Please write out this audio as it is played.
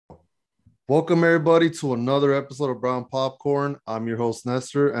Welcome, everybody, to another episode of Brown Popcorn. I'm your host,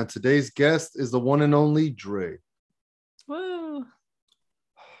 Nestor, and today's guest is the one and only Dre. Woo.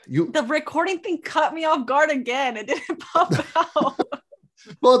 The recording thing cut me off guard again. It didn't pop out.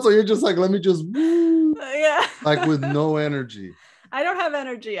 Well, so you're just like, let me just, yeah. Like with no energy. I don't have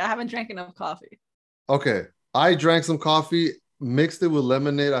energy. I haven't drank enough coffee. Okay. I drank some coffee, mixed it with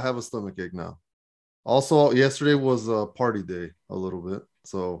lemonade. I have a stomachache now. Also, yesterday was a party day a little bit.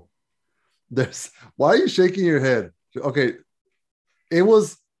 So why are you shaking your head? Okay.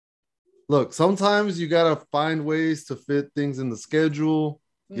 Look, sometimes you got to find ways to fit things in the schedule.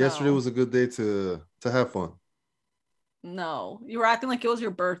 No. Yesterday was a good day to have fun. No, you were acting like it was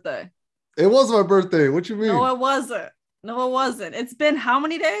your birthday. It was my birthday. What you mean? No, it wasn't. It's been how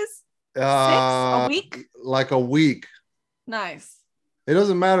many days? 6? A week? Like a week. Nice. It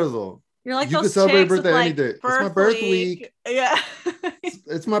doesn't matter though. You're like, you can celebrate birthday any day. It's my birth week. Yeah.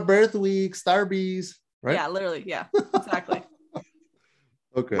 it's my birth week. Starbies, right? Yeah, literally. Yeah, exactly.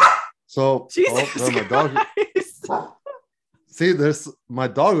 Okay. So Jesus my dog. See, my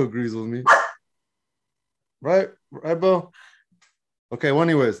dog agrees with me. Right, Bill? Okay, well,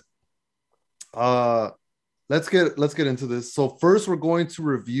 anyways. Let's get into this. So first we're going to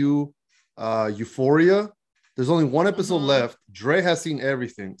review Euphoria. There's only one episode left. Dre has seen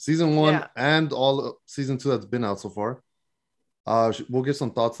everything, season 1 and all of season 2 that's been out so far. We'll get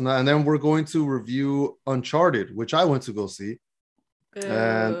some thoughts on that, and then we're going to review Uncharted, which I went to go see. Ew.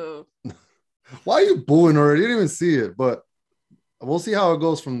 And why are you booing her? You didn't even see it, but we'll see how it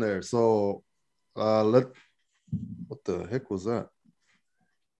goes from there. So what the heck was that?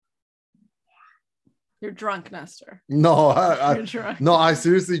 You're drunk, Nestor. No, You're drunk. No, I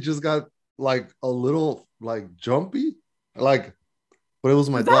seriously just got like a little like jumpy, like, but it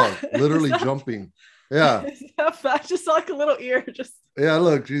was my dog literally jumping. Yeah, I just saw like a little ear. Just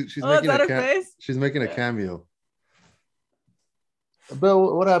look, she's making a face. She's making a cameo.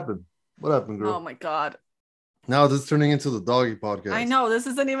 Bill, what happened? What happened, girl? Oh my god! Now this is turning into the doggy podcast. I know this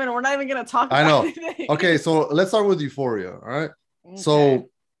isn't even. We're not even gonna talk about anything. Okay, so let's start with Euphoria. All right. Okay.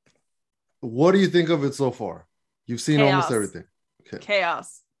 So, what do you think of it so far? You've seen almost everything. Okay.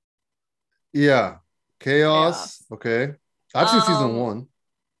 Chaos. Yeah. Chaos. Okay. I've seen season 1,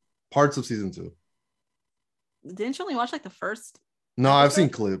 parts of season 2. Didn't you only watch like the first? No, episode? I've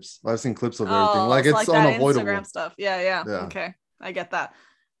seen clips of everything. Like it's like unavoidable. Instagram stuff. Yeah. Okay. I get that.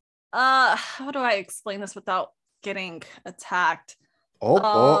 How do I explain this without getting attacked?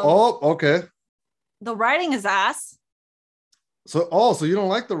 Okay. The writing is ass. So you don't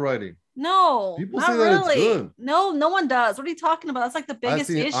like the writing? No, people not say that really. It's good. No one does. What are you talking about? That's like the biggest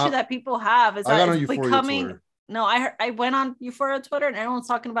issue that people have is that it's becoming. Twitter. No, I went on Euphoria Twitter and everyone's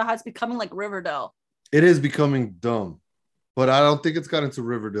talking about how it's becoming like Riverdale. It is becoming dumb, but I don't think it's gotten to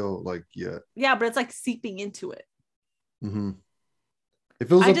Riverdale like yet. Yeah, but it's like seeping into it. Mm-hmm.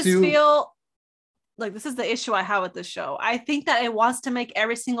 If it was I up just to you, feel like this is the issue I have with this show. I think that it wants to make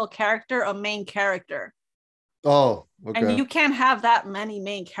every single character a main character. Oh, okay. And you can't have that many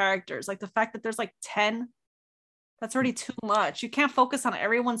main characters. Like the fact that there's like 10, that's already too much. You can't focus on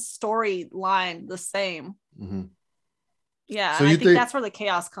everyone's storyline the same. Mm-hmm. Yeah, so I think that's where the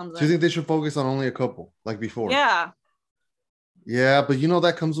chaos comes in. Do you think they should focus on only a couple, like before? Yeah. Yeah, but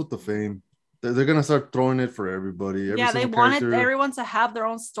that comes with the fame. They're gonna start throwing it for everybody. They wanted everyone to have their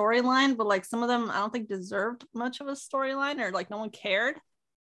own storyline, but like some of them, I don't think deserved much of a storyline, or like no one cared.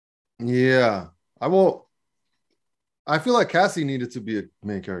 Yeah, I feel like Cassie needed to be a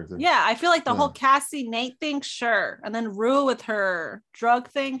main character. Yeah, I feel like the whole Cassie Nate thing, sure, and then Rue with her drug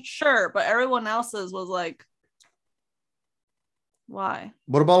thing, sure, but everyone else's was like, why?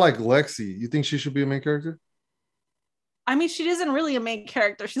 What about like Lexi? You think she should be a main character? I mean, she isn't really a main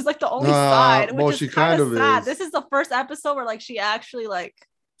character. She's like the only side, which is kind of sad. This is the first episode where like she actually like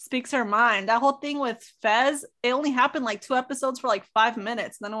speaks her mind. That whole thing with Fez, it only happened like 2 episodes for like 5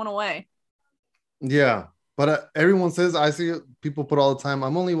 minutes, and then it went away. Yeah, but everyone says, I see people put all the time,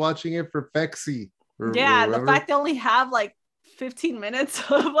 I'm only watching it for Fexy. The fact they only have like 15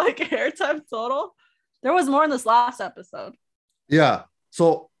 minutes of like airtime total. There was more in this last episode. Yeah,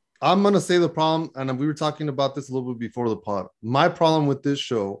 so I'm going to say the problem, and we were talking about this a little bit before the pod. My problem with this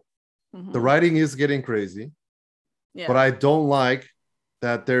show, the writing is getting crazy, but I don't like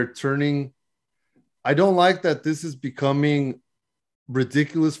that I don't like that this is becoming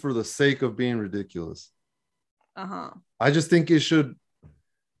ridiculous for the sake of being ridiculous. I just think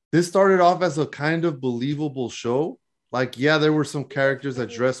this started off as a kind of believable show. Like, yeah, there were some characters that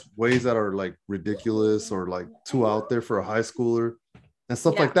dress ways that are like ridiculous or like too out there for a high schooler and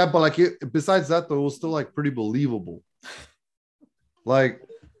stuff like that. But like, besides that, though, it was still like pretty believable. Like,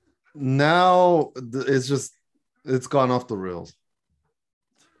 now it's gone off the rails.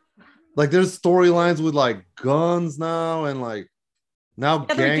 Like there's storylines with like guns now, and like now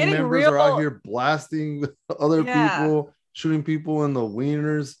gang members are out here blasting other people, shooting people in the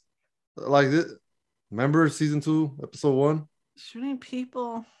wieners. Like this. Remember season 2, episode 1? Shooting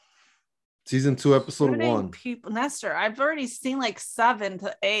people. Season 2, episode 1. People, Nestor. I've already seen like 7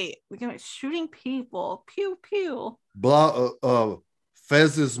 to 8. We can shooting people. Pew pew.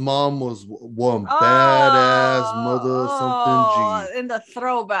 Fez's mom was one badass mother something G. In the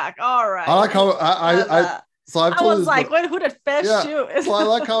throwback. All right. I like how I was like, who did Fez shoot? So I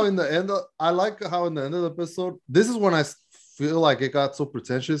like how in the end of the episode, this is when I feel like it got so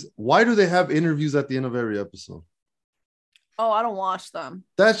pretentious. Why do they have interviews at the end of every episode? Oh, I don't watch them.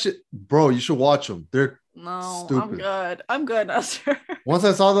 That shit, bro, you should watch them. They're stupid. I'm good, Nestor. Once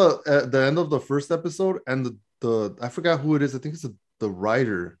I saw the end of the first episode and the I forgot who it is. I think it's the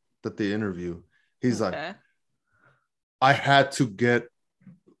writer that they interview. He's like, I had to get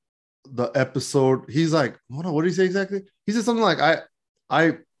the episode. He's like, what did he say exactly? He said something like,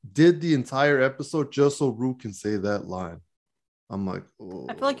 I did the entire episode just so Rue can say that line. I'm like, oh.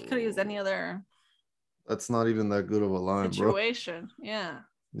 I feel like you could have used any other. That's not even that good of a line, situation. Bro. Yeah.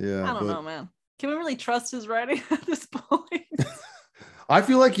 I don't know, man. Can we really trust his writing at this point? I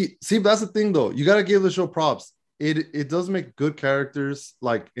feel like that's the thing though. You got to give the show props. It does make good characters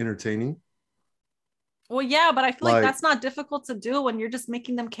like entertaining. Well, yeah, but I feel like that's not difficult to do when you're just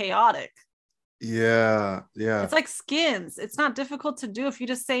making them chaotic. Yeah. It's like Skins. It's not difficult to do if you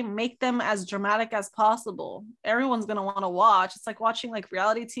just say make them as dramatic as possible. Everyone's gonna want to watch. It's like watching like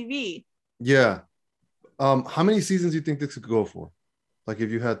reality TV. Yeah. How many seasons do you think this could go for? Like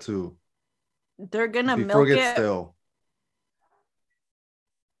if you had to. They're gonna milk it. Stale.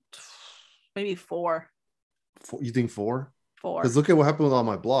 Maybe 4. You think 4? 4. Because look at what happened with On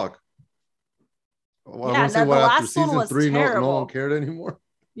My Block. Well, yeah, the last one was season 3, terrible. No one cared anymore.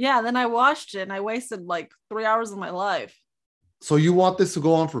 Yeah, then I watched it and I wasted like 3 hours of my life. So you want this to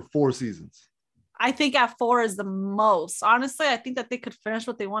go on for 4 seasons? I think at 4 is the most. Honestly, I think that they could finish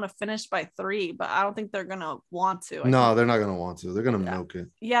what they want to finish by 3, but I don't think they're gonna want to. They're not gonna want to. They're gonna milk it.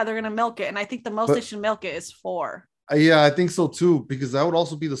 Yeah, they're gonna milk it, and I think the most they should milk it is 4. Yeah, I think so too, because that would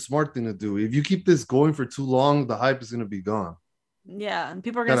also be the smart thing to do. If you keep this going for too long, the hype is gonna be gone. Yeah, and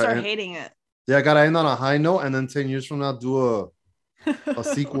people are gonna start hating it. Yeah, gotta end on a high note, and then 10 years from now, do a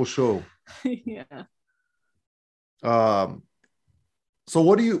sequel show. Yeah. So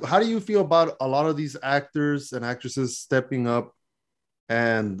how do you feel about a lot of these actors and actresses stepping up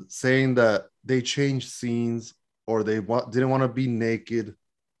and saying that they changed scenes or they didn't want to be naked?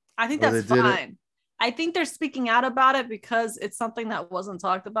 I think that's fine. I think they're speaking out about it because it's something that wasn't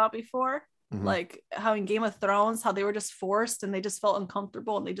talked about before. Mm-hmm. Like how in Game of Thrones, how they were just forced and they just felt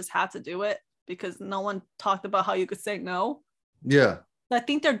uncomfortable and they just had to do it because no one talked about how you could say no. Yeah. I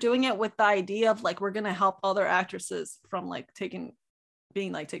think they're doing it with the idea of like, we're going to help other actresses from like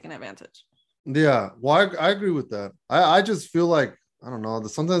being taken advantage. Yeah. Well, I agree with that. I just feel like, I don't know,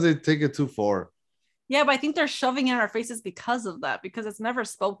 sometimes they take it too far. Yeah, but I think they're shoving it in our faces because of that, because it's never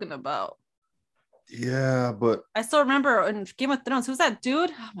spoken about. Yeah, but I still remember in Game of Thrones, who's that dude?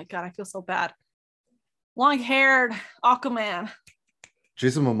 Oh my God, I feel so bad. Long-haired Aquaman.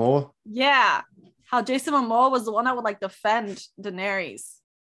 Jason Momoa? Yeah. How Jason Momoa was the one that would like defend Daenerys.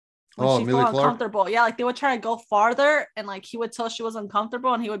 When she felt uncomfortable. Yeah, like they would try to go farther and like he would tell she was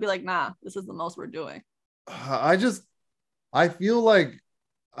uncomfortable and he would be like, nah, this is the most we're doing. I feel like,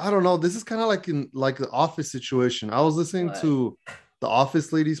 I don't know, this is kind of like in like the Office situation. I was listening to the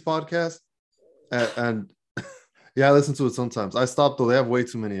Office Ladies podcast and yeah, I listen to it sometimes. I stopped though, they have way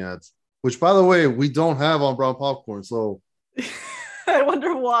too many ads, which by the way, we don't have on Brown Popcorn. So I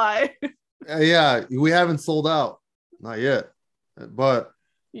wonder why. Yeah, we haven't sold out. Not yet. But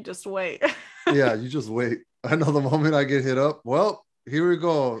you just wait. Yeah, you just wait. I know the moment I get hit up. Well, here we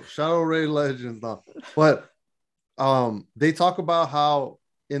go. Shadow Ray Legends now. But they talk about how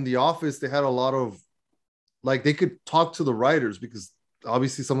in The Office they had a lot of like they could talk to the writers because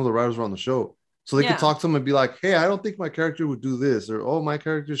obviously some of the writers were on the show. So they could talk to them and be like, hey, I don't think my character would do this, or oh, my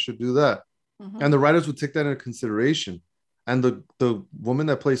character should do that. Mm-hmm. And the writers would take that into consideration. And the woman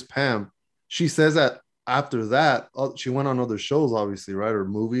that plays Pam, she says that after that, she went on other shows, obviously, right? Or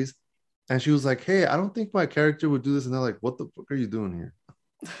movies. And she was like, hey, I don't think my character would do this. And they're like, what the fuck are you doing here?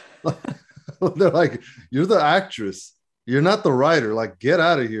 They're like, you're the actress. You're not the writer. Like, get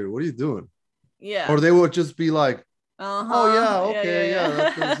out of here. What are you doing? Yeah. Or they would just be like, oh, yeah, okay,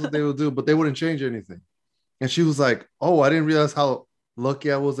 yeah. That's what they would do. But they wouldn't change anything. And she was like, oh, I didn't realize how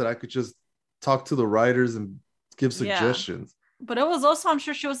lucky I was that I could just talk to the writers and give suggestions. But it was also, I'm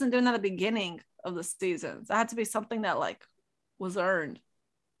sure she wasn't doing that at the beginning of the seasons. It had to be something that like was earned.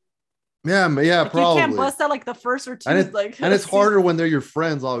 Yeah, like, probably. You can't bust out like the first or two. And it's harder when they're your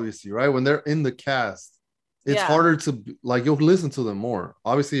friends, obviously, right? When they're in the cast, it's harder to like, you'll listen to them more.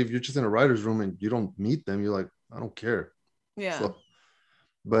 Obviously, if you're just in a writer's room and you don't meet them, you're like, I don't care. Yeah. So,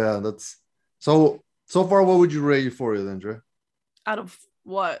 but yeah, that's so far. What would you rate Euphoria then, Dre? Out of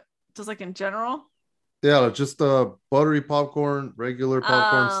what? Just like in general? Yeah, just buttery popcorn, regular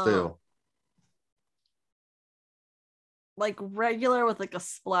popcorn, stale. Like regular with like a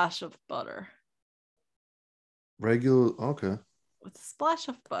splash of butter. Regular, okay. With a splash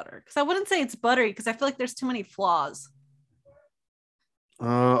of butter. Because I wouldn't say it's buttery because I feel like there's too many flaws.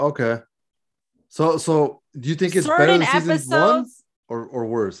 Okay. So do you think it's better than season 1 or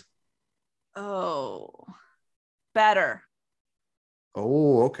worse? Oh, better.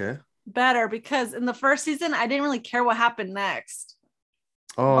 Oh, okay. Better, because in the first season I didn't really care what happened next.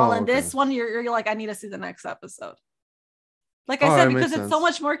 Oh, well, in this one you're like, I need to see the next episode. Like I said, because it's so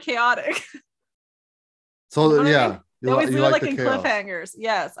much more chaotic. So you know yeah, I mean? They always leave it like in cliffhangers.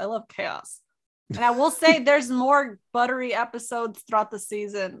 Yes, I love chaos. And I will say there's more buttery episodes throughout the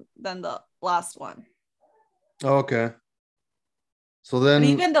season than the last one. Okay. So then,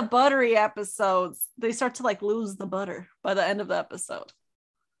 and even the buttery episodes, they start to like lose the butter by the end of the episode.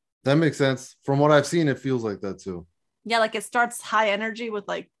 That makes sense. From what I've seen, it feels like that too. Yeah, like it starts high energy with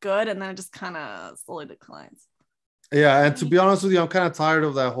like good, and then it just kind of slowly declines. Yeah, and to be honest with you, I'm kind of tired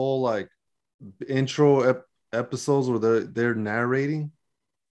of that whole like intro episodes where they're narrating.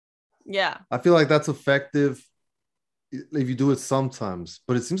 Yeah, I feel like that's effective if you do it sometimes,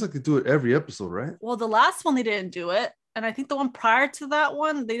 but it seems like they do it every episode, right? Well, the last one they didn't do it, and I think the one prior to that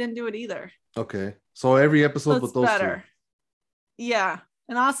one they didn't do it either. Okay, so every episode, but those better. Two. Yeah,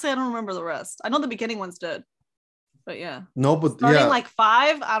 and honestly, I don't remember the rest. I know the beginning ones did, but yeah. No, but starting like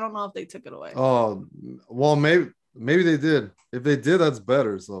 5, I don't know if they took it away. Oh, well, maybe they did. If they did, that's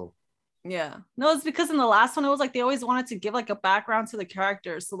better. So. Yeah, no, it's because in the last one it was like they always wanted to give like a background to the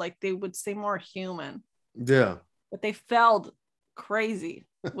characters, so like they would stay more human. Yeah, but they failed crazy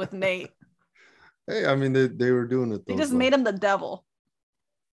with Nate. Hey, I mean they were doing it. They just made him the devil.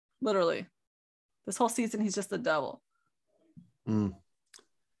 Literally, this whole season he's just the devil.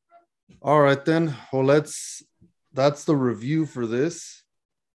 All right then. Well, that's the review for this.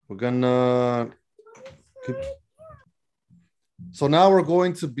 We're gonna. So now we're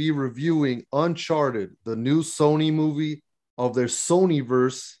going to be reviewing Uncharted, the new Sony movie of their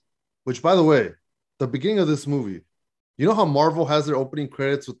Sonyverse, which, by the way, the beginning of this movie, you know how Marvel has their opening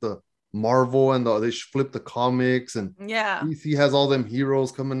credits with the Marvel and they flip the comics and DC has all them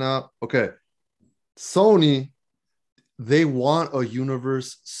heroes coming out. Okay. Sony, they want a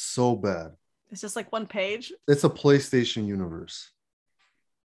universe so bad. It's just like one page. It's a PlayStation universe.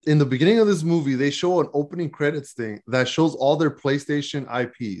 In the beginning of this movie, they show an opening credits thing that shows all their PlayStation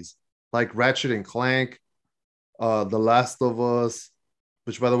IPs, like Ratchet and Clank, The Last of Us,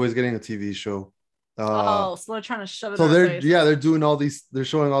 which, by the way, is getting a TV show. So they're trying to shove it. So they're doing all these. They're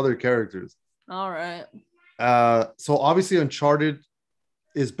showing all their characters. All right. So obviously, Uncharted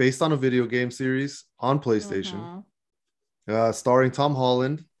is based on a video game series on PlayStation, starring Tom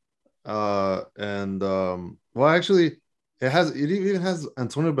Holland, and well, actually. It even has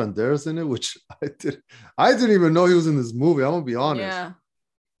Antonio Banderas in it, which I didn't even know he was in this movie. I'm gonna be honest. Yeah.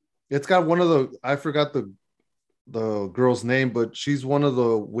 It's got one of I forgot the girl's name, but she's one of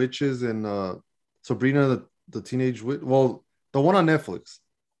the witches in Sabrina the Teenage Witch. Well, the one on Netflix.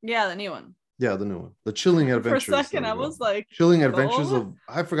 Yeah, the new one. Yeah, the new one. The Chilling Adventures. For a second, I was like, Chilling Adventures of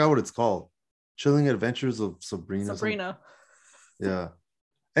I forgot what it's called. Chilling Adventures of Sabrina. Sabrina. Yeah.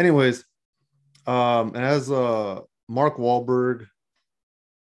 Anyways, it has Mark Wahlberg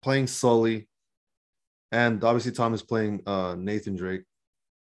playing Sully, and obviously Tom is playing Nathan Drake.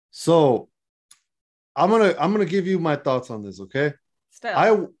 So I'm gonna give you my thoughts on this, okay?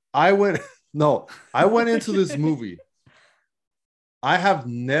 I went into this movie. I have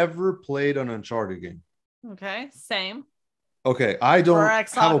never played an Uncharted game. Okay, same. Okay, I don't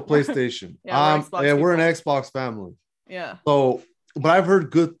have a PlayStation. We're an Xbox family. Yeah. So, but I've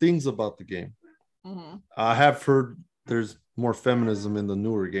heard good things about the game. Mm-hmm. I have heard there's more feminism in the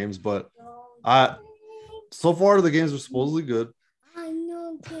newer games, but so far the games are supposedly good.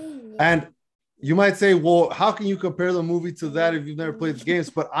 And you might say, well, how can you compare the movie to that if you've never played the games?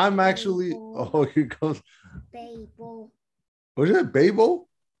 But I'm actually here goes Babel. What is it? Babel?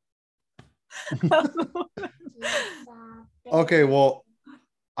 Okay, well,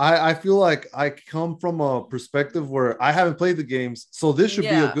 I feel like I come from a perspective where I haven't played the games, so this should be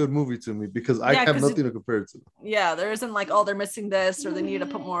a good movie to me because I have nothing to compare it to. Yeah, there isn't like, oh, they're missing this or they need to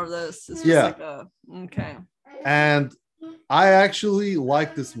put more of this. It's just like okay. And I actually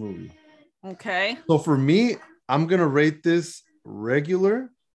like this movie. Okay. So for me, I'm gonna rate this regular.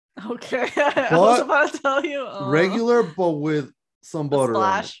 Okay. I was about to tell you. Regular, but with some butter.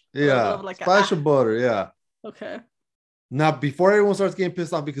 Splash. Yeah. Like splash of butter. Yeah. Okay. Now, before everyone starts getting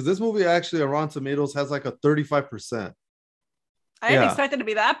pissed off, because this movie actually on Rotten Tomatoes has like a 35%. I didn't expect it to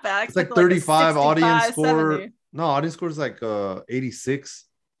be that bad. It's like 35 audience score. 70. No, audience score is like 86.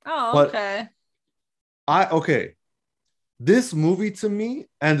 Oh, okay. Okay. This movie to me,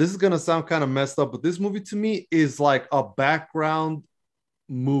 and this is gonna sound kind of messed up, but this movie to me is like a background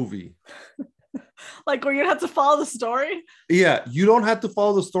movie. Like where you have to follow the story? Yeah, you don't have to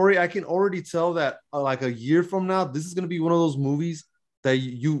follow the story. I can already tell that like a year from now, this is going to be one of those movies that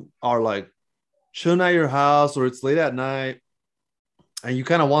you are like chilling at your house or it's late at night and you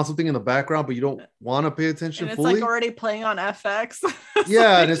kind of want something in the background, but you don't want to pay attention and it's fully. Like already playing on FX.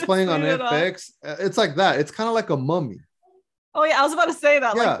 Yeah, and it's playing on FX. It's like that. It's kind of like a Mummy. Oh yeah, I was about to say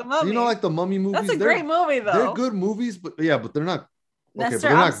that. Yeah, like the Mummy. You know, like the Mummy movies. That's a great movie though. They're good movies, but they're not. Okay, Nestor,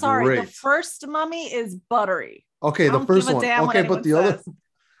 I'm sorry. Great. The first Mummy is buttery. Okay, the first one. Okay, but the other. Okay.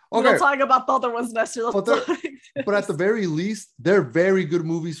 We don't talk about the other ones, Nestor. But at the very least, they're very good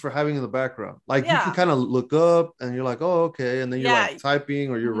movies for having in the background. Like you can kind of look up and you're like, oh, okay, and then you're like typing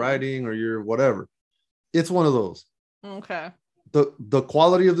or you're writing or you're whatever. It's one of those. Okay. The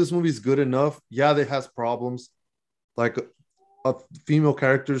quality of this movie is good enough. Yeah, it has problems. Like a female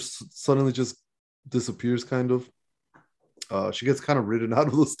character suddenly just disappears, kind of. She gets kind of written out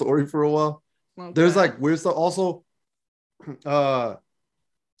of the story for a while. Okay. There's like weird stuff. Also,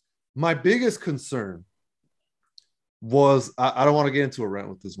 my biggest concern was I don't want to get into a rant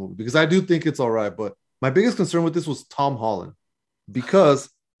with this movie because I do think it's all right, but my biggest concern with this was Tom Holland because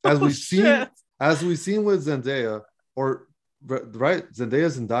as we've seen with Zendaya or right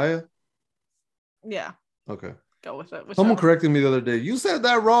Zendaya. Yeah. Okay. Go with it. Someone corrected me the other day. You said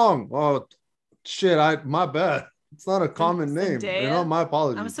that wrong. Oh shit! My bad. It's not a common name. You know, my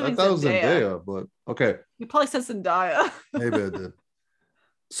apologies. I thought it was Zendaya, but okay. You probably said Zendaya. Maybe I did.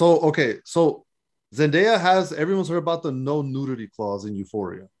 So Zendaya everyone's heard about the no nudity clause in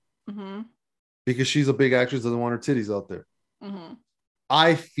Euphoria. Mm-hmm. Because she's a big actress, doesn't want her titties out there. Mm-hmm.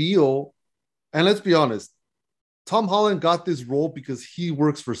 I feel, and let's be honest, Tom Holland got this role because he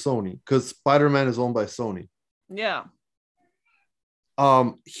works for Sony, because Spider-Man is owned by Sony. Yeah.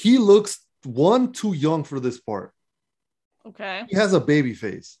 He looks too young for this part. Okay. He has a baby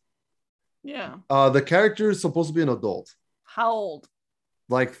face. Yeah. The character is supposed to be an adult. How old?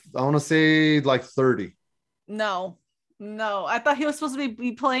 Like, I want to say like 30. No. I thought he was supposed to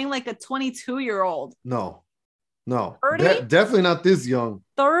be playing like a 22-year-old. No. 30? Definitely not this young.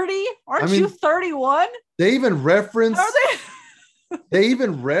 30? Aren't you 31? They even reference. Are they? They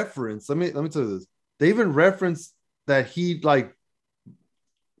even reference. Let me tell you this. They even reference that he like.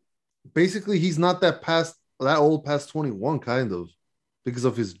 Basically, he's not that old past 21, kind of, because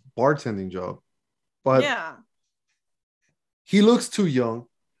of his bartending job. But yeah, he looks too young.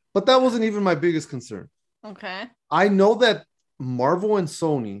 But that wasn't even my biggest concern. Okay. I know that Marvel and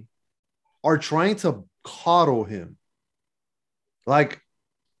Sony are trying to coddle him. Like,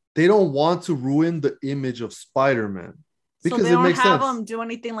 they don't want to ruin the image of Spider-Man. Because so they don't have him do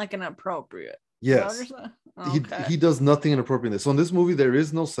anything like inappropriate. Yes. He does nothing inappropriate. So in this movie, there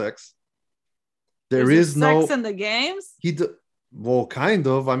is no sex. There's no sex in the games. Well, kind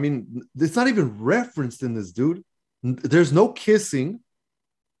of. I mean, it's not even referenced in this, dude. There's no kissing.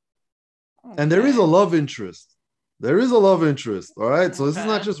 Okay. And there is a love interest. All right. So this is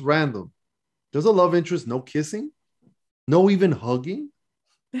not just random. There's a love interest, no kissing, no even hugging.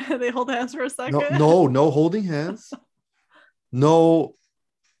 They hold hands for a second. No holding hands. No,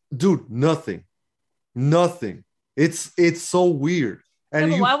 dude, nothing. It's so weird.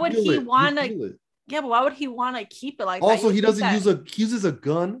 And why would he want to? Yeah, but why would he want to keep it like also, that? He uses a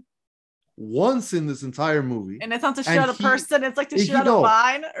gun once in this entire movie. And it's not to shoot at a person, it's like to shoot at a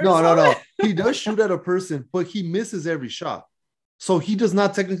vine. No. He does shoot at a person, but he misses every shot. So he does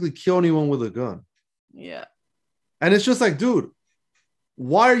not technically kill anyone with a gun. Yeah. And it's just like, dude,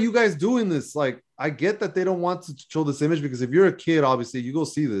 why are you guys doing this? Like, I get that they don't want to show this image because if you're a kid, obviously, you go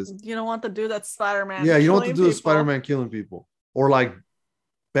see this. You don't want to do that Spider-Man. Yeah, you don't want to do the Spider-Man killing people. Or like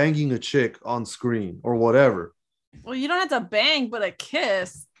banging a chick on screen or whatever. Well, you don't have to bang, but a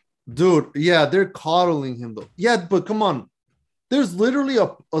kiss. Dude, yeah, they're coddling him though. Yeah, but come on. There's literally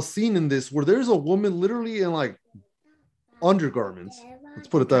a scene in this where there's a woman literally in like undergarments. Let's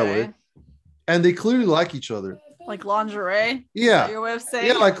put it that way. And they clearly like each other. Like lingerie? Yeah. Your way of saying?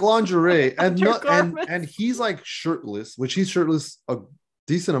 Yeah, like lingerie. and he's like shirtless, which he's shirtless a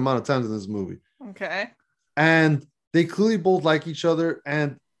decent amount of times in this movie. Okay. And they clearly both like each other.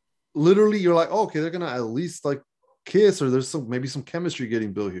 And literally you're like, oh, okay, they're going to at least like kiss, or there's maybe some chemistry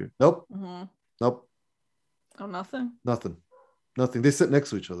getting built here. Nope. Mm-hmm. Nope. Oh, nothing? Nothing. They sit next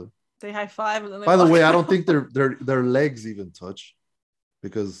to each other. They high five. And then by the way, I don't think their legs even touch,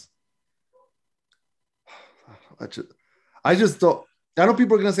 because I just don't. I know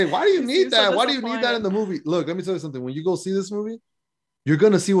people are gonna say, "Why do you need that? Why do you need that in the movie?" Look, let me tell you something. When you go see this movie, you're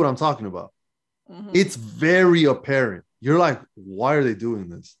gonna see what I'm talking about. Mm-hmm. It's very apparent. You're like, why are they doing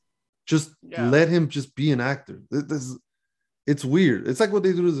this? Just let him just be an actor. It's weird. It's like what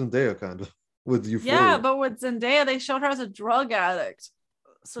they do to Zendaya, kind of, with Euphoria. Yeah, but with Zendaya, they showed her as a drug addict.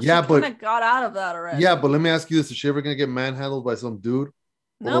 So she kind of got out of that already. Yeah, but let me ask you this. Is she ever going to get manhandled by some dude?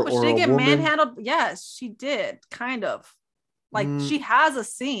 No, but she didn't get manhandled. Yes, she did. Kind of. Like, she has a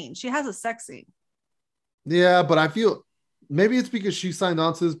scene. She has a sex scene. Yeah, but I feel maybe it's because she signed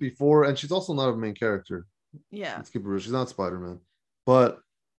on to this before, and she's also not a main character. Yeah. Let's keep it real. She's not Spider-Man. But,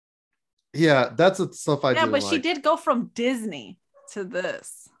 yeah, that's the stuff I do. Yeah, but she did go from Disney to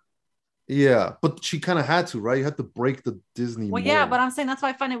this. Yeah, but she kind of had to, right? You had to break the Disney mold. Yeah, but I'm saying that's why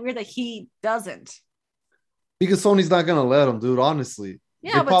I find it weird that he doesn't. Because Sony's not going to let him, dude, honestly.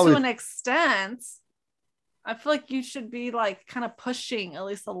 Yeah, but to an extent, I feel like you should be like kind of pushing at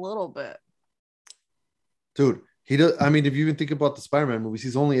least a little bit. Dude, he does. I mean, if you even think about the Spider-Man movies,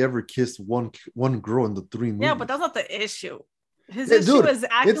 he's only ever kissed one girl in the 3 movies. Yeah, but that's not the issue. His issue is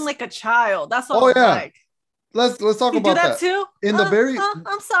acting like a child. That's what I'm like. Let's talk about that too. In the very,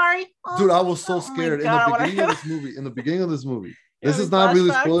 I'm sorry, dude. I was so scared in the beginning of this movie. This is not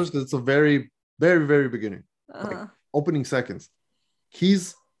really spoilers because it's a very, very, very beginning, like opening seconds. You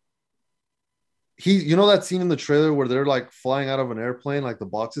know that scene in the trailer where they're like flying out of an airplane, like the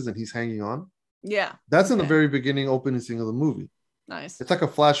boxes, and he's hanging on. Yeah, that's in the very beginning opening scene of the movie. Nice. It's like a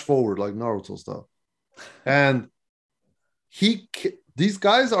flash forward, like Naruto stuff, and these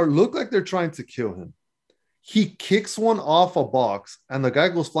guys look like they're trying to kill him. He kicks one off a box and the guy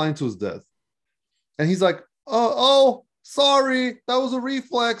goes flying to his death. And he's like, oh, sorry. That was a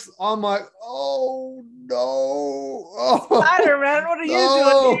reflex. I'm like, oh, no. Oh, Spider-Man, what are you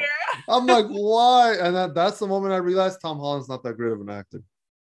doing here? I'm like, why? And that's the moment I realized Tom Holland's not that great of an actor.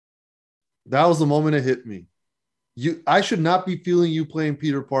 That was the moment it hit me. I should not be feeling you playing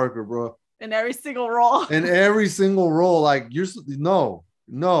Peter Parker, bro. In every single role. Like,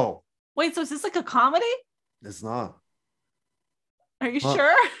 no. Wait, so is this like a comedy? It's not. Are you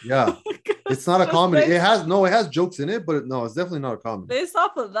sure? Yeah. It's not a comedy. It has jokes in it, but it's definitely not a comedy. Based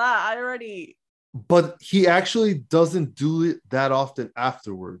off of that, But he actually doesn't do it that often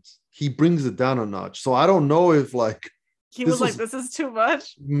afterwards. He brings it down a notch. So I don't know if like he was like, this is too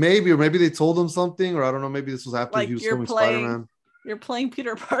much. Maybe they told him something, or I don't know. Maybe this was after he was filming Spider-Man. You're playing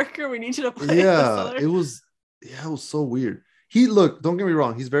Peter Parker. We need you to play. Yeah, it was so weird. Don't get me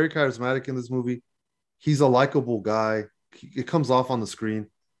wrong. He's very charismatic in this movie. He's a likable guy. It comes off on the screen.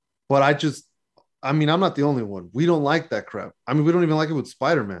 But I'm not the only one. We don't like that crap. I mean, we don't even like it with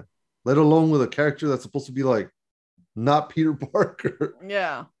Spider-Man, let alone with a character that's supposed to be like not Peter Parker.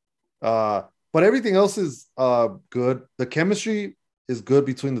 Yeah. But everything else is good. The chemistry is good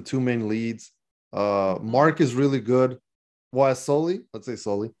between the two main leads. Mark is really good. Well, Sully, let's say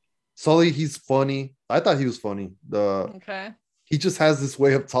Sully. Sully, he's funny. I thought he was funny. Okay. He just has this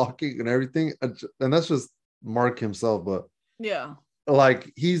way of talking and everything, and that's just Mark himself. But yeah, like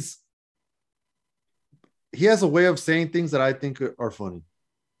he has a way of saying things that I think are funny,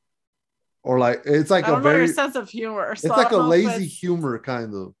 or like it's like a very sense of humor. So it's like a lazy humor,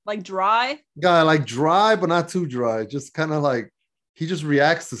 kind of like dry. Yeah, like dry, but not too dry. Just kind of like he just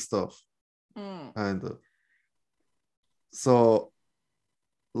reacts to stuff, kind of. So.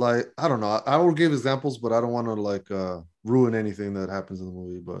 Like, I don't know. I will give examples, but I don't want to like ruin anything that happens in the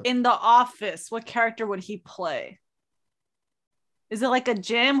movie. But in The Office, what character would he play? Is it like a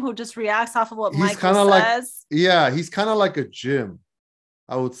Jim who just reacts off of what Michael says? He's kind of like a Jim,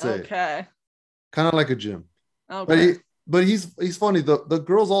 I would say. Okay. Kind of like a Jim. Okay. But he's funny. The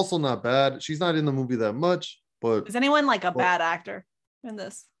girl's also not bad. She's not in the movie that much. But is anyone like a bad actor in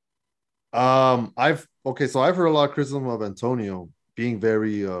this? I've heard a lot of criticism of Antonio. Being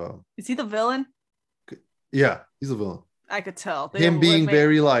very is he the villain? Yeah, he's a villain. I could tell him being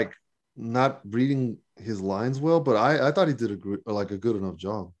very like not reading his lines well, but I thought he did a good enough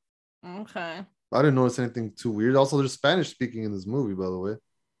job. Okay. I didn't notice anything too weird. Also, there's Spanish speaking in this movie, by the way,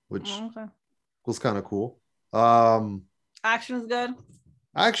 which was kind of cool. Action is good.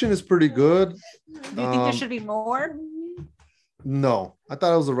 Action is pretty good. Do you think there should be more? No, I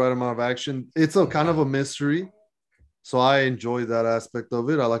thought it was the right amount of action. It's a kind of a mystery, so I enjoy that aspect of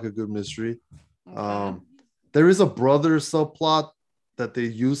it. I like a good mystery. Okay. There is a brother subplot that they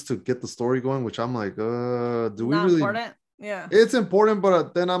use to get the story going, which I'm like, do we really? Important? Yeah, it's important,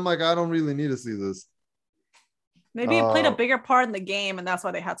 but then I'm like, I don't really need to see this. Maybe it played a bigger part in the game, and that's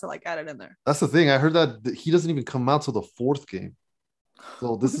why they had to like add it in there. That's the thing. I heard that he doesn't even come out till the 4th game,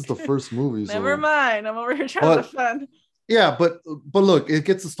 so this is the first movie. Never mind. I'm over here trying to defend. Yeah, but look, it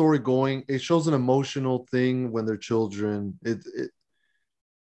gets the story going. It shows an emotional thing when they're children.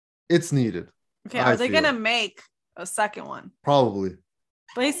 It's needed. Okay, are they gonna make a second one? Probably.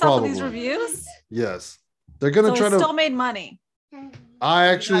 Based off of these reviews? Yes. They're gonna try to still made money.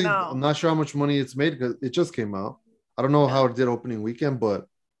 I'm not sure how much money it's made because it just came out. I don't know how it did opening weekend, but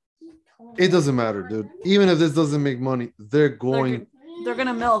it doesn't matter, dude. Even if this doesn't make money, they're gonna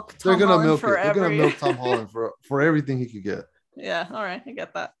milk Tom Holland for They're gonna milk Tom Holland for everything he could get. Yeah, all right, I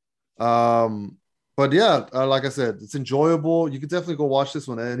get that. But yeah, like I said, it's enjoyable. You could definitely go watch this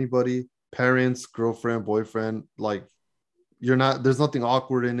with anybody, parents, girlfriend, boyfriend. Like, there's nothing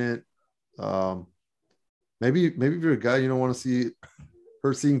awkward in it. Maybe if you're a guy, you don't want to see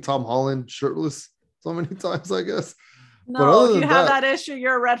her seeing Tom Holland shirtless so many times, I guess. No, if you have that issue,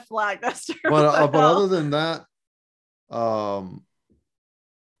 you're a red flag. That's true. But other than that, yeah,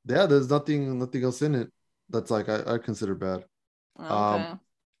 there's nothing else in it that's like I consider bad. Okay.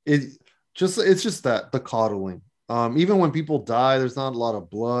 It's just that the coddling. Even when people die, there's not a lot of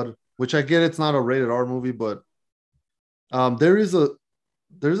blood, which I get. It's not a rated R movie, but there's a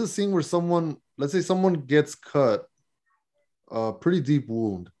scene where let's say someone gets cut, a pretty deep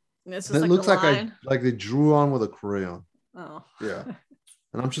wound. It looks like they drew on with a crayon. Oh. Yeah.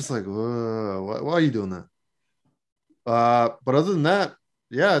 And I'm just like, why are you doing that? But other than that,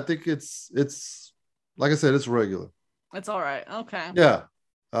 yeah, I think it's like I said, it's regular. It's all right. Okay. Yeah.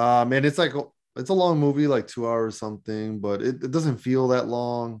 And it's a long movie, like 2 hours something, but it doesn't feel that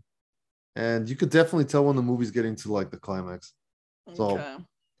long. And you could definitely tell when the movie's getting to like the climax. So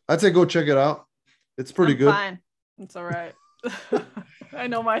I'd say go check it out. It's pretty good. Fine. It's all right. I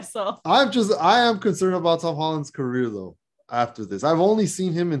know myself. I am concerned about Tom Holland's career though. After this, I've only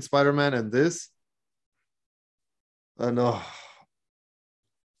seen him in Spider-Man and this. I know.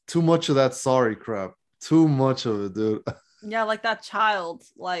 Too much of that sorry crap. Too much of it, dude. Yeah, like that child.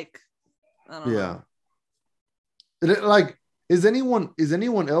 Like, I don't know. Like, is anyone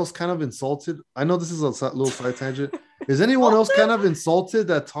else kind of insulted? I know this is a little side tangent. Is anyone else kind of insulted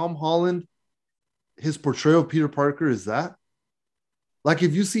that Tom Holland, his portrayal of Peter Parker is that? Like,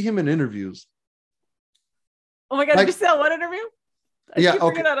 if you see him in interviews. Oh my God, did you see that one interview? I keep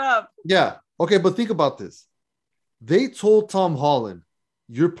bringing that up. Yeah. Okay, but think about this. They told Tom Holland,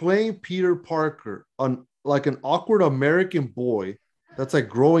 you're playing Peter Parker, like an awkward American boy that's like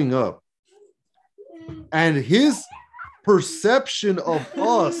growing up. And his perception of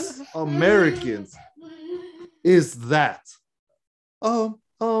us Americans is that.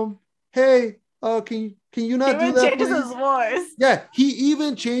 Hey, can you not do that? He changes his voice. Yeah, he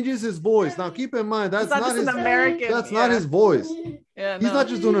even changes his voice. Now, keep in mind that's not his American. That's not his voice. Yeah, he's not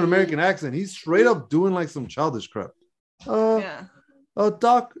just doing an American accent. He's straight up doing like some childish crap.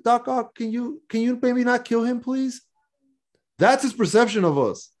 Doc Ock, can you maybe not kill him, please? That's his perception of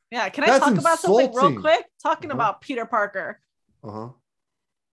us. Yeah, can I talk about something real quick? Talking about Peter Parker.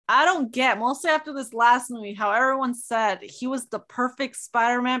 I don't get, mostly after this last movie, how everyone said he was the perfect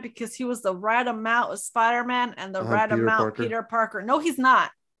Spider-Man because he was the right amount of Spider-Man and the right amount Peter Parker. No, he's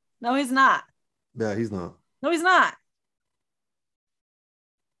not. Yeah, he's not. No, he's not.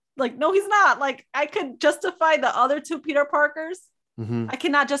 Like, no, he's not. Like, I could justify the other two Peter Parkers. I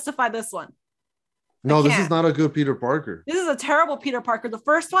cannot justify this one. No, this is not a good Peter Parker. This is a terrible Peter Parker. The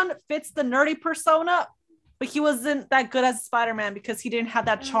first one fits the nerdy persona, but he wasn't that good as Spider-Man because he didn't have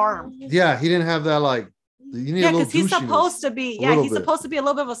that charm. Yeah, he didn't have that, like, you need because he's supposed to be, supposed to be a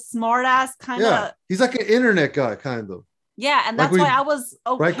little bit of a smart ass kind of. Yeah, he's like an internet guy, kind of. Yeah, and that's why I was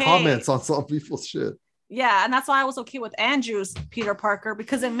okay. Write comments on some people's shit. Yeah, and that's why I was okay with Andrew's Peter Parker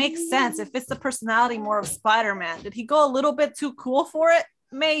because it makes sense. It fits the personality more of Spider-Man. Did he go a little bit too cool for it?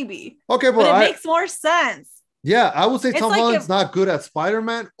 Maybe. Okay, but it makes more sense. Yeah, I would say Tom Holland's not good at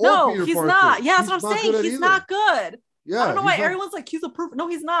Spider-Man or Peter Parker. Not. Yeah, that's what I'm saying. He's not good. Yeah, I don't know why everyone's like, he's a perfect. No,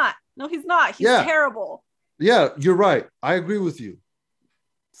 he's not. He's terrible. Yeah, you're right. I agree with you.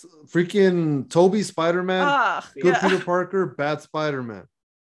 Freaking Tobey Spider-Man, good Peter Parker, bad Spider-Man.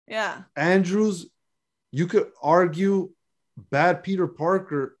 Yeah. Andrews, you could argue bad Peter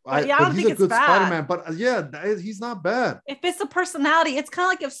Parker. I don't think he's a good bad. Spider-Man. But yeah, he's not bad. If it's a personality, it's kind of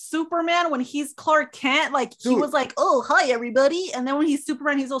like if Superman, when he's Clark Kent, like he was like, "Oh, hi everybody," and then when he's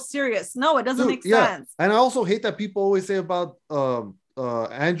Superman, he's all serious. No, it doesn't make sense. And I also hate that people always say about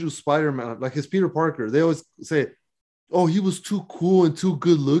Andrew Spider-Man, like his Peter Parker. They always say, "Oh, he was too cool and too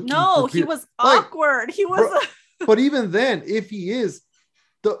good looking." No, he was awkward. He was. But even then, if he is,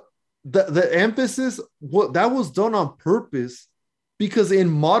 the emphasis, that was done on purpose, because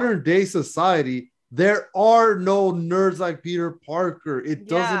in modern day society there are no nerds like Peter Parker. It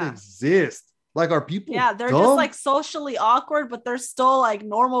doesn't exist. Like, are people they're just like socially awkward, but they're still like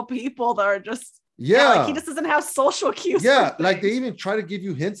normal people that are just like he just doesn't have social cues. Like they even try to give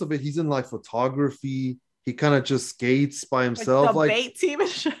you hints of it. He's in like photography. He kind of just skates by himself, like debate team and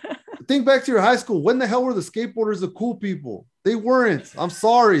shit. Think back to your high school. When the hell were the skateboarders the cool people? They weren't. I'm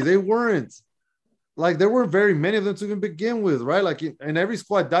sorry, they weren't. Like, there weren't very many of them to even begin with, right? Like in every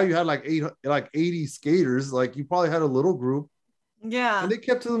squad, that you had like 80 skaters. Like, you probably had a little group. Yeah. And they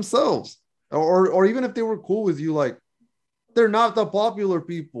kept to themselves. Or even if they were cool with you, like, they're not the popular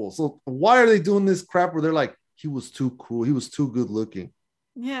people. So why are they doing this crap where they're like, he was too cool, he was too good looking?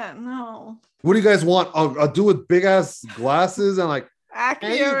 Yeah, no. What do you guys want? A dude with big ass glasses and like,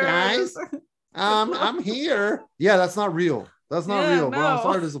 accurate. Hey, you guys, I'm here. Yeah, that's not real. That's not real, bro. I'm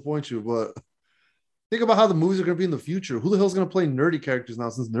sorry to disappoint you, but think about how the movies are going to be in the future. Who the hell's going to play nerdy characters now,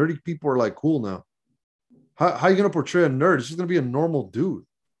 since nerdy people are like cool now? How are you going to portray a nerd? It's just going to be a normal dude.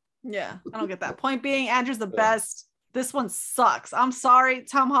 Yeah, I don't get that. Point being, Andrew's the best. This one sucks. I'm sorry,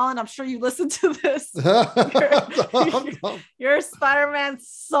 Tom Holland. I'm sure you listened to this. Your Spider-Man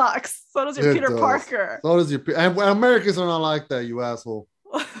sucks. So does your Peter Parker. So does your. And Americans are not like that, you asshole.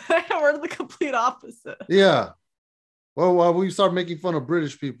 We're the complete opposite. Yeah. Well, why we start making fun of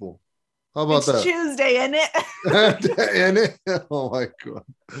British people? How about that? It's Tuesday, isn't it? Isn't it? Oh my god!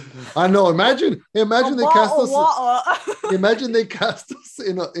 I know. Imagine they cast us. Imagine they cast us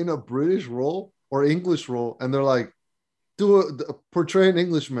in a British role or English role, and they're like, portray an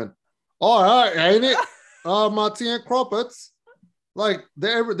Englishman. All right, ain't it? Martin and Crumpets. Like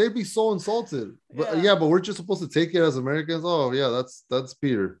they'd be so insulted. But but we're just supposed to take it as Americans. Oh yeah, that's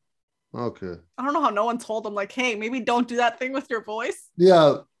Peter. Okay. I don't know how no one told them, like, hey, maybe don't do that thing with your voice.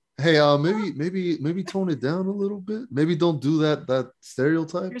 Yeah. Hey, maybe tone it down a little bit. Maybe don't do that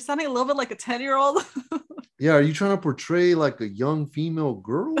stereotype. You're sounding a little bit like a 10-year-old. Yeah, are you trying to portray like a young female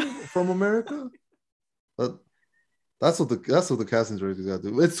girl from America? That's what the casting directors got to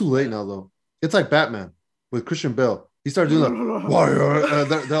do. It's too late now, though. It's like Batman with Christian Bale. He started doing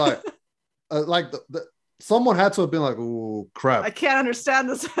that. They're like, someone had to have been like, oh crap, I can't understand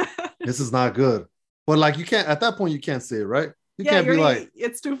this. This is not good. But like, you can't, at that point, you can't say it, right? You can't be like,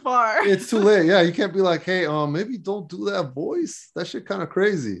 it's too far. It's too late. Yeah, you can't be like, hey, maybe don't do that voice. That shit kind of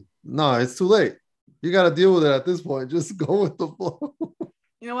crazy. No, it's too late. You got to deal with it at this point. Just go with the flow.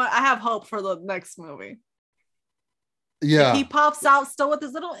 You know what? I have hope for the next movie. Yeah. If he pops out still with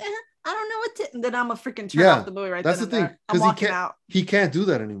his little, I don't know what to, then I'm a freaking turn off the movie right That's the thing. Because he can't do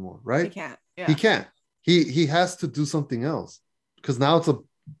that anymore, right? He can't. Yeah. He can't. He has to do something else. Because now the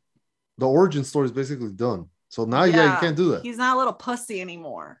origin story is basically done. So now, you can't do that. He's not a little pussy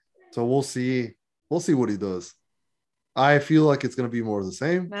anymore. So we'll see. We'll see what he does. I feel like it's gonna be more of the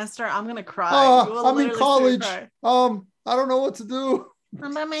same. Master, I'm gonna cry. I'm in college. I don't know what to do.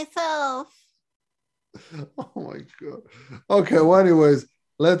 I'm by myself. Oh my god. Okay. Well, anyways,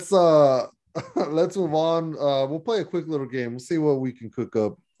 let's move on. We'll play a quick little game. We'll see what we can cook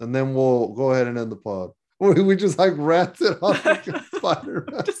up, and then we'll go ahead and end the pod. We just like ranted on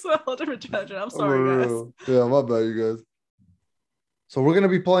Spider-Man. Just a whole different tangent. I'm sorry, guys. Yeah, my bad, you guys. So we're gonna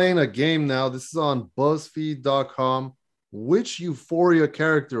be playing a game now. This is on BuzzFeed.com. Which Euphoria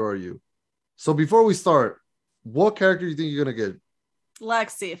character are you? So before we start, what character do you think you're gonna get?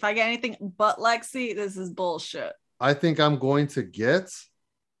 Lexi. If I get anything but Lexi, this is bullshit. I think I'm going to get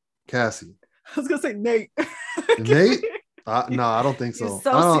Cassie. I was gonna say Nate. Nate? No, I don't think so. You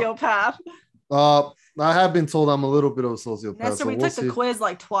sociopath. I have been told I'm a little bit of a sociopath. Yeah, so we took the quiz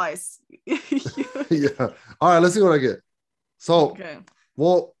like twice. Yeah. All right, let's see what I get. So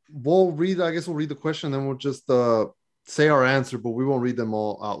we'll read. I guess we'll read the question, then we'll just say our answer, but we won't read them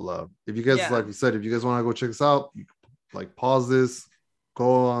all out loud. If you guys, like you said, if you guys want to go check us out, you like pause this,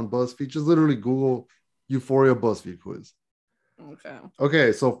 go on BuzzFeed, just literally Google Euphoria BuzzFeed quiz.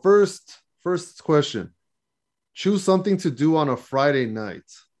 Okay. So first question: choose something to do on a Friday night.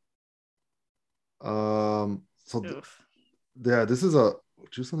 This is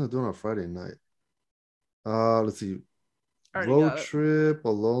choose something to do on a Friday night. Let's see. Road trip,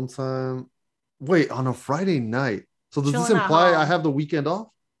 alone time. Wait, on a Friday night. So does this imply I have the weekend off?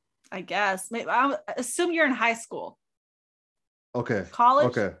 I guess. Maybe I assume you're in high school. Okay. College?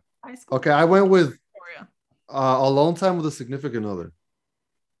 Okay. High school? Okay, I went with alone time with a significant other.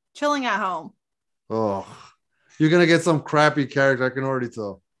 Chilling at home. Oh, you're going to get some crappy character. I can already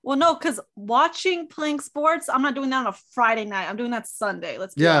tell. Well, no, because playing sports, I'm not doing that on a Friday night. I'm doing that Sunday.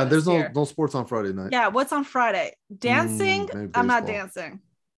 Let's be honest. There's no sports on Friday night. Yeah, what's on Friday? Dancing? I'm not dancing.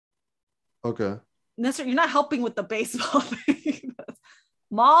 Okay. You're not helping with the baseball thing.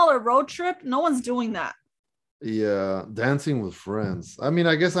 Mall or road trip? No one's doing that. Yeah, dancing with friends. I mean,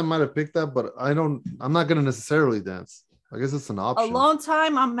 I guess I might have picked that, but I'm not going to necessarily dance. I guess it's an option. Alone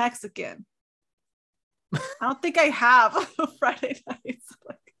time, I'm Mexican. I don't think I have Friday nights.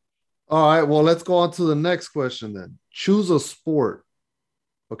 All right, well, let's go on to the next question then. Choose a sport.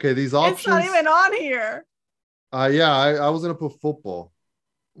 Okay, these options. It's not even on here. Yeah, I was gonna put football.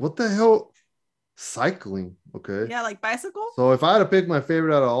 What the hell? Cycling. Okay. Yeah, like bicycle. So if I had to pick my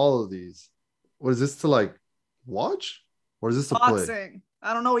favorite out of all of these, what is this to like watch, or is this to boxing? Play?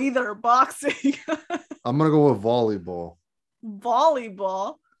 I don't know either. Boxing. I'm gonna go with volleyball.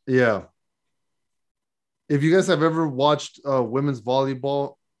 Volleyball. Yeah. If you guys have ever watched women's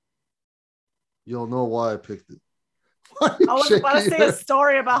volleyball, you'll know why I picked it. I was about to say a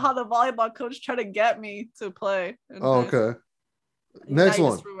story about how the volleyball coach tried to get me to play. Oh, okay. Next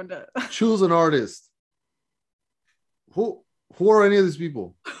one. Choose an artist. Who are any of these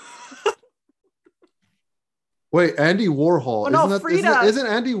people? Wait, Andy Warhol. Oh, no, isn't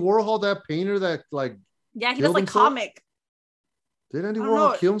Andy Warhol that painter that like? Yeah, he does like himself? Comic. Did Andy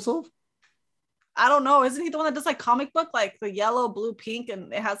Warhol kill himself? I don't know. Isn't he the one that does like comic book, like the yellow, blue, pink,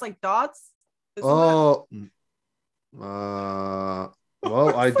 and it has like dots? Well, I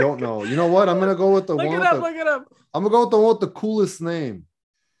don't know. You know what? I'm gonna go with the one. Look it up. I'm gonna go with the one with the coolest name,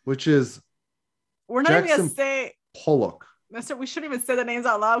 which is. We're not Jackson even gonna say Pollock. Mister, we shouldn't even say the names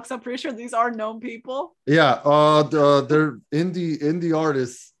out loud because I'm pretty sure these are known people. Yeah, they're indie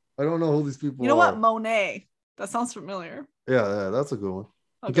artists. I don't know who these people are. You know what? Monet. That sounds familiar. Yeah, that's a good one.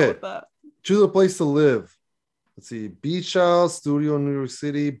 I'll go with that. Choose a place to live. Let's see. Beach house, studio in New York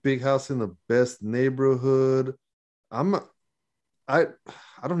City, big house in the best neighborhood. I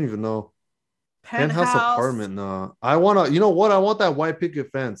don't even know. Penthouse apartment. No. I want to, you know what? I want that white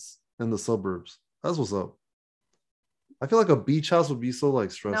picket fence in the suburbs. That's what's up. I feel like a beach house would be so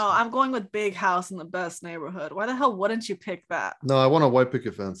like stressful. No, I'm going with big house in the best neighborhood. Why the hell wouldn't you pick that? No, I want a white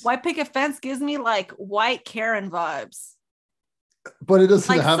picket fence. White picket fence gives me like white Karen vibes. But it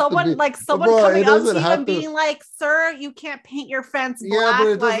doesn't like have someone, to be. Like someone coming up to you and being like, "Sir, you can't paint your fence black." Yeah, but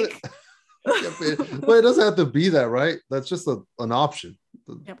it doesn't. But it doesn't have to be that, right? That's just an option.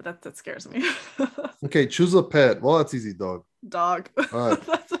 Yeah, but that scares me. Okay, choose a pet. Well, that's easy, dog. Dog. All right.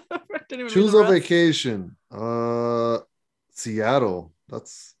 Choose a vacation. Seattle.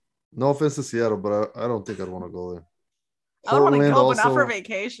 That's no offense to Seattle, but I don't think I'd want to go there. I don't want to go, but not for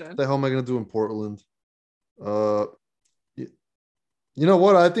vacation. What the hell am I gonna do in Portland? You know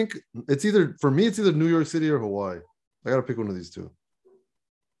what? I think it's either New York City or Hawaii. I gotta pick one of these two.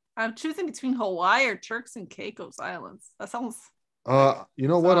 I'm choosing between Hawaii or Turks and Caicos Islands. That sounds. You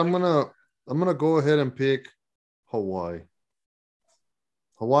know what? I'm gonna go ahead and pick Hawaii.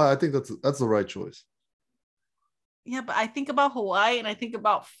 Hawaii. I think that's the right choice. Yeah, but I think about Hawaii and I think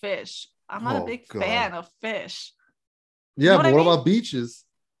about fish. I'm not a big fan of fish. Yeah, but what about beaches?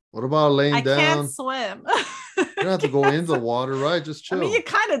 What about laying down? I can't swim. You don't have to go in the water, right? Just chill. I mean, you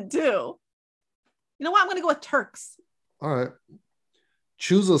kind of do. You know what? I'm gonna go with Turks. All right.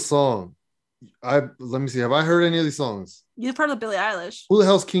 Choose a song. Let me see. Have I heard any of these songs? You've heard of Billie Eilish. Who the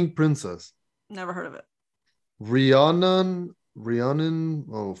hell's King Princess? Never heard of it. Rhiannon.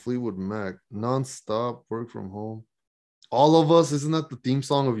 Oh, Fleetwood Mac. Non-stop. Work from home. All of Us. Isn't that the theme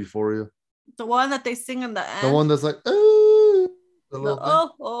song of Euphoria? The one that they sing in the end. The one that's like, that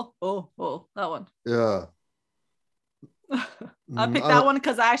one. Yeah. I picked that one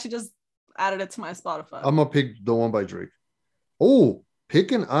because I actually just added it to my Spotify. I'm gonna pick the one by Drake. Oh,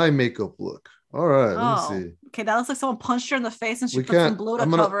 pick an eye makeup look. All right, let me see. Okay, that looks like someone punched her in the face and she put some blue to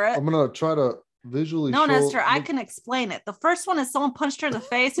cover it. I'm gonna try to visually. No, Nestor, I can explain it. The first one is someone punched her in the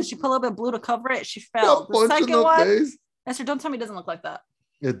face and she put a little bit of blue to cover it. She fell. The second one, Nestor, don't tell me it doesn't look like that.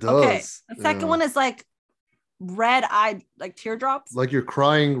 It does. Okay, the second one is like red eye, like teardrops. Like you're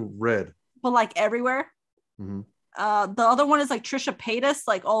crying red. But like everywhere. Mm-hmm. The other one is like Trisha Paytas,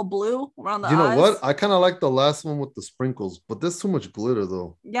 like all blue around the eyes. You know what? I kind of like the last one with the sprinkles, but there's too much glitter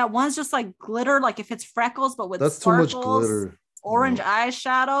though. Yeah, one's just like glitter, like if it's freckles, but with sparkles, too much glitter. Orange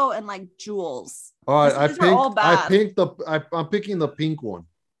eyeshadow and like jewels. All right, I'm picking the pink one.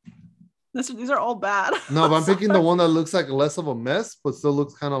 These are all bad. No, but I'm picking the one that looks like less of a mess, but still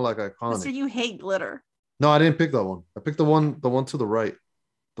looks kind of like iconic. Mister, you hate glitter. No, I didn't pick that one. I picked the one to the right.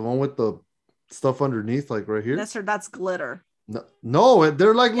 The one with the stuff underneath, like right here. Mister, that's glitter. No,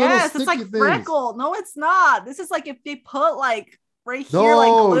 they're like little sticky it's like things. freckle. No, it's not. This is like if they put like right here,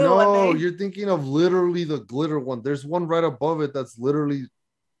 like glue. No, you're thinking of literally the glitter one. There's one right above it that's literally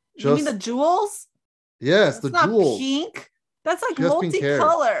just. You mean the jewels? Yes, that's the jewels. Pink. That's like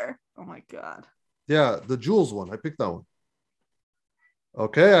multicolor. Oh my god. Yeah, the jewels one. I picked that one.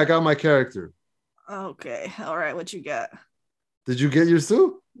 Okay, I got my character. Okay, all right. What you get? Did you get your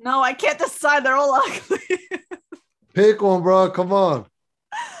suit? No, I can't decide. They're all ugly. Pick one, bro. Come on.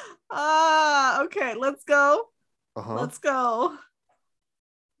 Okay. Let's go. Let's go.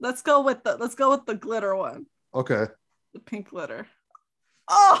 Let's go with the glitter one. Okay. The pink glitter.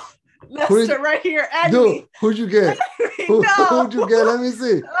 Oh, Lester, right here. Dude, who'd you get? Who'd you get? Let me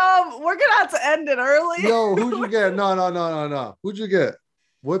see. We're gonna have to end it early. Yo, who'd you get? No. Who'd you get?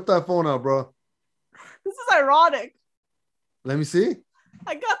 Whip that phone out, bro. This is ironic. Let me see.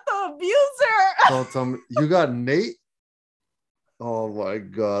 I got the abuser. Don't tell me you got Nate. Oh my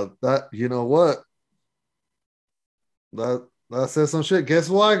god. That, you know what? That says some shit. Guess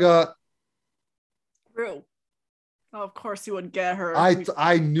what I got? True. Oh, of course you would get her. I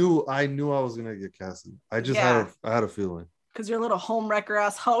knew I was gonna get Cassie. I had a feeling. Because you're a little homewrecker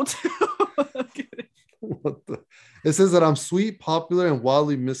ass hoe too. What the? It says that I'm sweet, popular, and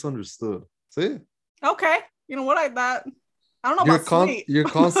wildly misunderstood. See? Okay. You know what I don't know about sweet. You're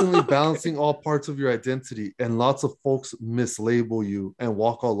constantly balancing all parts of your identity, and lots of folks mislabel you and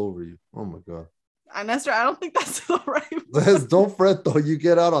walk all over you. Oh my god. Nestor, I don't think that's the right. Don't fret though. You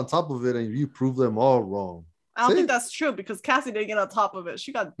get out on top of it and you prove them all wrong. I don't think that's true because Cassie didn't get on top of it.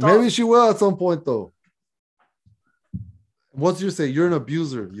 She got dumped. Maybe she will at some point though. What's your say? You're an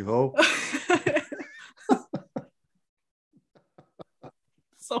abuser, you hoe.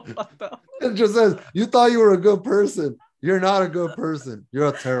 So fucked up. It just says you thought you were a good person. You're not a good person. You're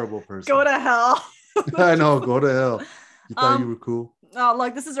a terrible person. Go to hell. I know. Go to hell. You thought you were cool. Oh,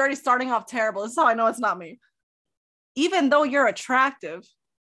 look, this is already starting off terrible. This is how I know it's not me. Even though you're attractive.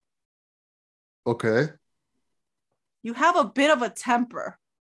 Okay. You have a bit of a temper.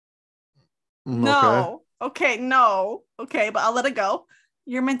 No. Okay, no. Okay, but I'll let it go.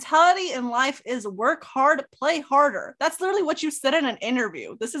 Your mentality in life is work hard, play harder. That's literally what you said in an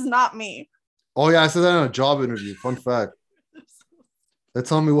interview. This is not me. Oh, yeah, I said that in a job interview. Fun fact. They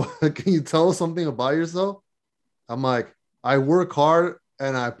tell me, what? Can you tell us something about yourself? I'm like, I work hard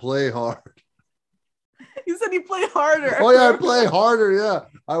and I play hard. You said you play harder. Oh, yeah, I play harder. Yeah.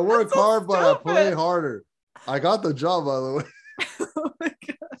 I work hard, but I play harder. I got the job, by the way. Oh, my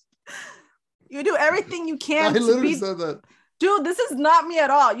God. You do everything you can. I literally said that. Dude, this is not me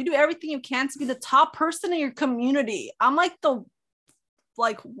at all. You do everything you can to be the top person in your community. I'm like the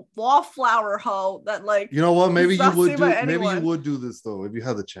wallflower hoe that like. You know what? Maybe you would do. Maybe you would do this though if you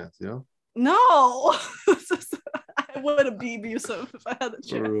had the chance. You know. No, I wouldn't be abusive if I had the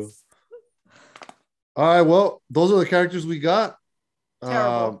chance. All right. Well, those are the characters we got.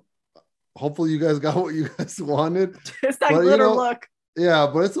 Terrible. Hopefully, you guys got what you guys wanted. It's that glitter look. Yeah,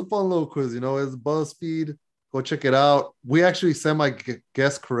 but it's a fun little quiz. You know, it's BuzzFeed. Go check it out. We actually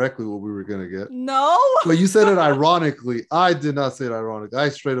semi-guessed correctly what we were going to get. No. But you said it ironically. I did not say it ironically. I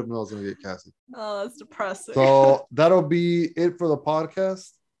straight up knew I was going to get Cassie. Oh, that's depressing. So that'll be it for the podcast.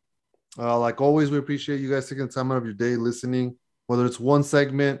 Like always, we appreciate you guys taking the time out of your day listening, whether it's one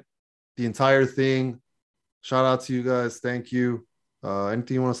segment, the entire thing. Shout out to you guys. Thank you.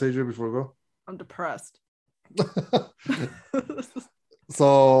 Anything you want to say, Jay, before we go? I'm depressed.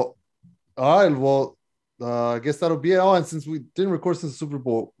 So, all right. Well, I guess that'll be it. Oh, and since we didn't record since the Super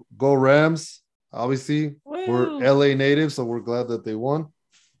Bowl, go Rams. Obviously, Woo. We're LA natives, so we're glad that they won.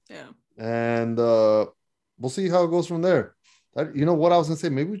 Yeah. And we'll see how it goes from there. You know what I was going to say?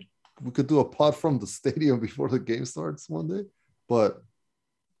 Maybe we could do a pod from the stadium before the game starts one day. But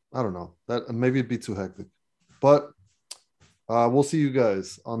I don't know. That maybe it'd be too hectic. But we'll see you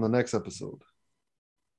guys on the next episode.